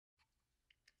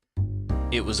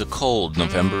It was a cold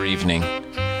November evening.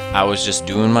 I was just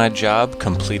doing my job,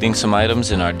 completing some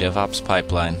items in our DevOps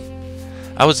pipeline.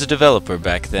 I was a developer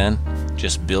back then,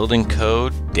 just building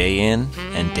code day in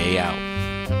and day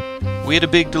out. We had a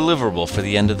big deliverable for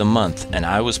the end of the month, and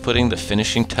I was putting the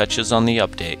finishing touches on the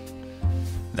update.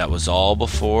 That was all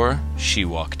before she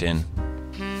walked in.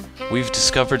 "We've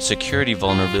discovered security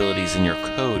vulnerabilities in your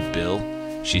code, Bill,"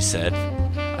 she said.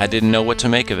 I didn't know what to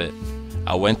make of it.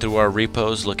 I went through our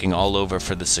repos looking all over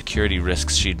for the security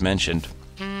risks she'd mentioned,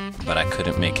 but I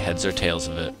couldn't make heads or tails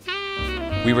of it.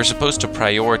 We were supposed to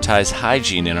prioritize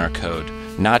hygiene in our code,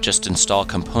 not just install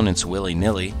components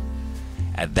willy-nilly.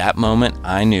 At that moment,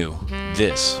 I knew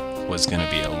this was going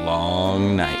to be a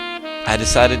long night. I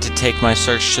decided to take my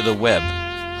search to the web,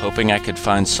 hoping I could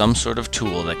find some sort of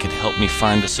tool that could help me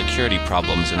find the security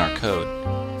problems in our code.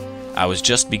 I was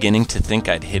just beginning to think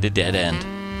I'd hit a dead end,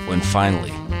 when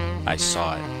finally, I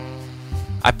saw it.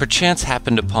 I perchance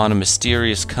happened upon a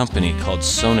mysterious company called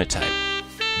Sonatype.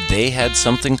 They had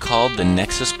something called the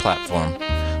Nexus platform,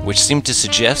 which seemed to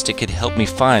suggest it could help me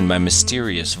find my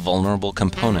mysterious vulnerable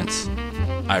components.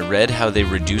 I read how they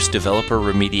reduced developer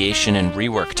remediation and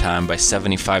rework time by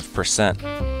 75%.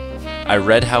 I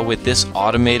read how with this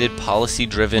automated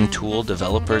policy-driven tool,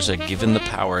 developers are given the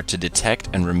power to detect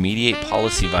and remediate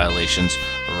policy violations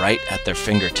right at their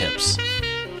fingertips.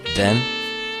 Then,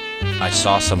 I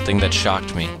saw something that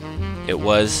shocked me. It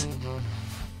was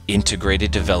Integrated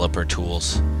Developer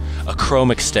Tools, a Chrome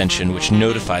extension which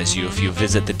notifies you if you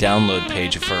visit the download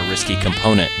page for a risky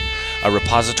component, a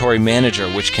repository manager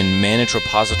which can manage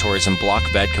repositories and block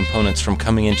bad components from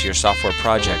coming into your software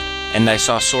project, and I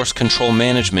saw source control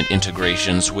management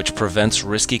integrations which prevents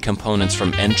risky components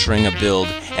from entering a build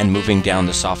and moving down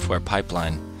the software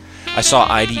pipeline. I saw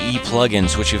IDE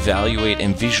plugins which evaluate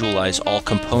and visualize all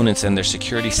components and their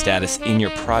security status in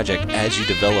your project as you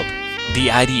develop. The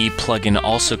IDE plugin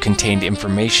also contained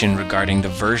information regarding the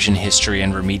version history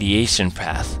and remediation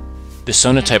path. The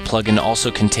Sonatype plugin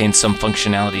also contains some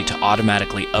functionality to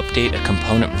automatically update a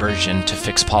component version to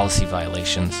fix policy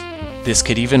violations. This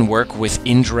could even work with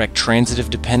indirect transitive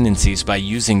dependencies by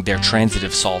using their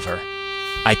transitive solver.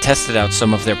 I tested out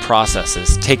some of their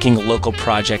processes, taking a local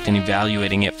project and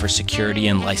evaluating it for security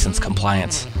and license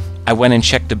compliance. I went and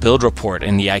checked the build report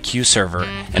in the IQ server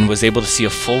and was able to see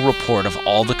a full report of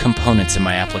all the components in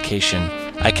my application.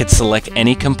 I could select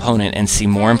any component and see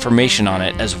more information on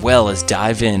it, as well as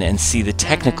dive in and see the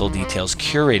technical details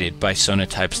curated by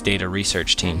Sonatype's data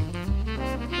research team.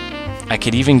 I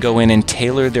could even go in and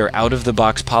tailor their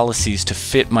out-of-the-box policies to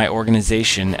fit my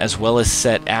organization, as well as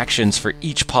set actions for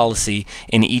each policy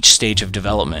in each stage of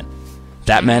development.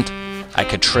 That meant I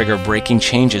could trigger breaking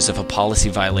changes if a policy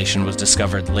violation was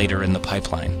discovered later in the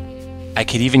pipeline. I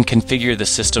could even configure the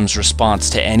system's response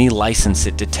to any license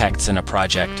it detects in a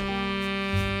project.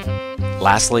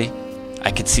 Lastly,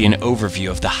 I could see an overview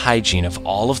of the hygiene of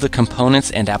all of the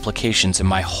components and applications in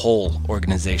my whole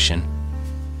organization.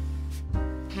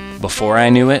 Before I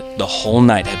knew it, the whole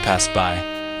night had passed by,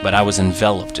 but I was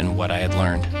enveloped in what I had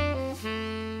learned.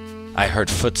 I heard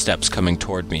footsteps coming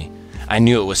toward me. I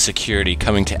knew it was security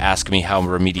coming to ask me how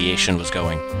remediation was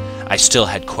going. I still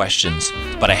had questions,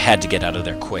 but I had to get out of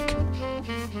there quick.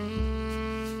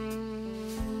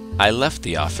 I left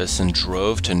the office and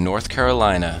drove to North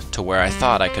Carolina to where I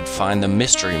thought I could find the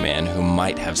mystery man who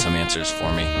might have some answers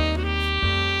for me.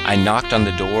 I knocked on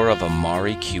the door of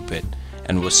Amari Cupid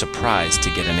and was surprised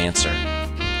to get an answer.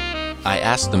 I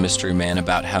asked the mystery man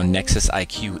about how Nexus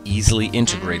IQ easily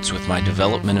integrates with my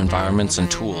development environments and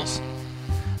tools.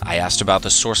 I asked about the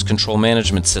source control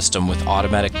management system with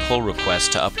automatic pull requests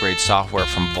to upgrade software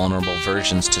from vulnerable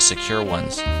versions to secure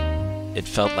ones. It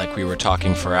felt like we were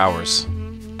talking for hours.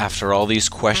 After all these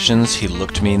questions, he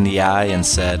looked me in the eye and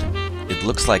said, "It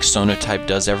looks like Sonatype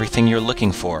does everything you're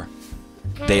looking for.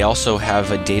 They also have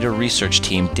a data research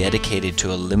team dedicated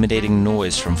to eliminating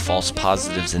noise from false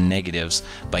positives and negatives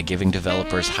by giving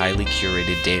developers highly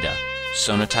curated data.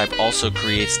 Sonatype also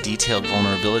creates detailed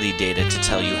vulnerability data to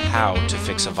tell you how to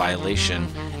fix a violation,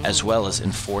 as well as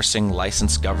enforcing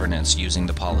license governance using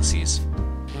the policies.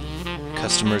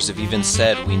 Customers have even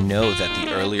said we know that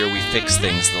the earlier we fix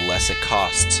things, the less it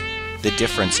costs. The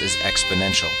difference is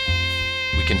exponential.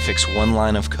 We can fix one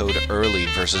line of code early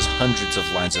versus hundreds of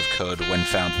lines of code when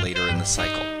found later in the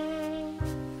cycle."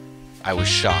 I was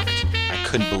shocked. I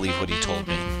couldn't believe what he told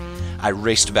me. I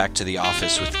raced back to the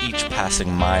office with each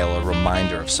passing mile a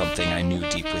reminder of something I knew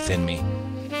deep within me.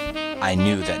 I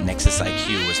knew that Nexus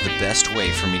IQ was the best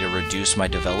way for me to reduce my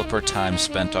developer time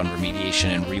spent on remediation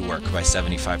and rework by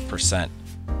 75%.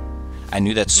 I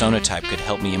knew that Sonatype could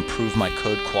help me improve my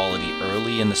code quality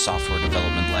early in the software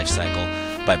development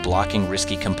lifecycle by blocking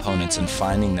risky components and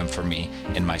finding them for me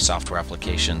in my software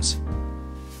applications.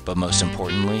 But most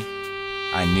importantly,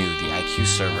 I knew the IQ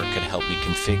server could help me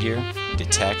configure,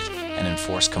 detect, and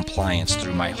enforce compliance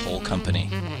through my whole company.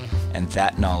 And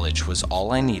that knowledge was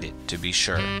all I needed to be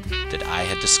sure that I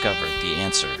had discovered the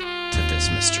answer to this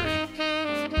mystery.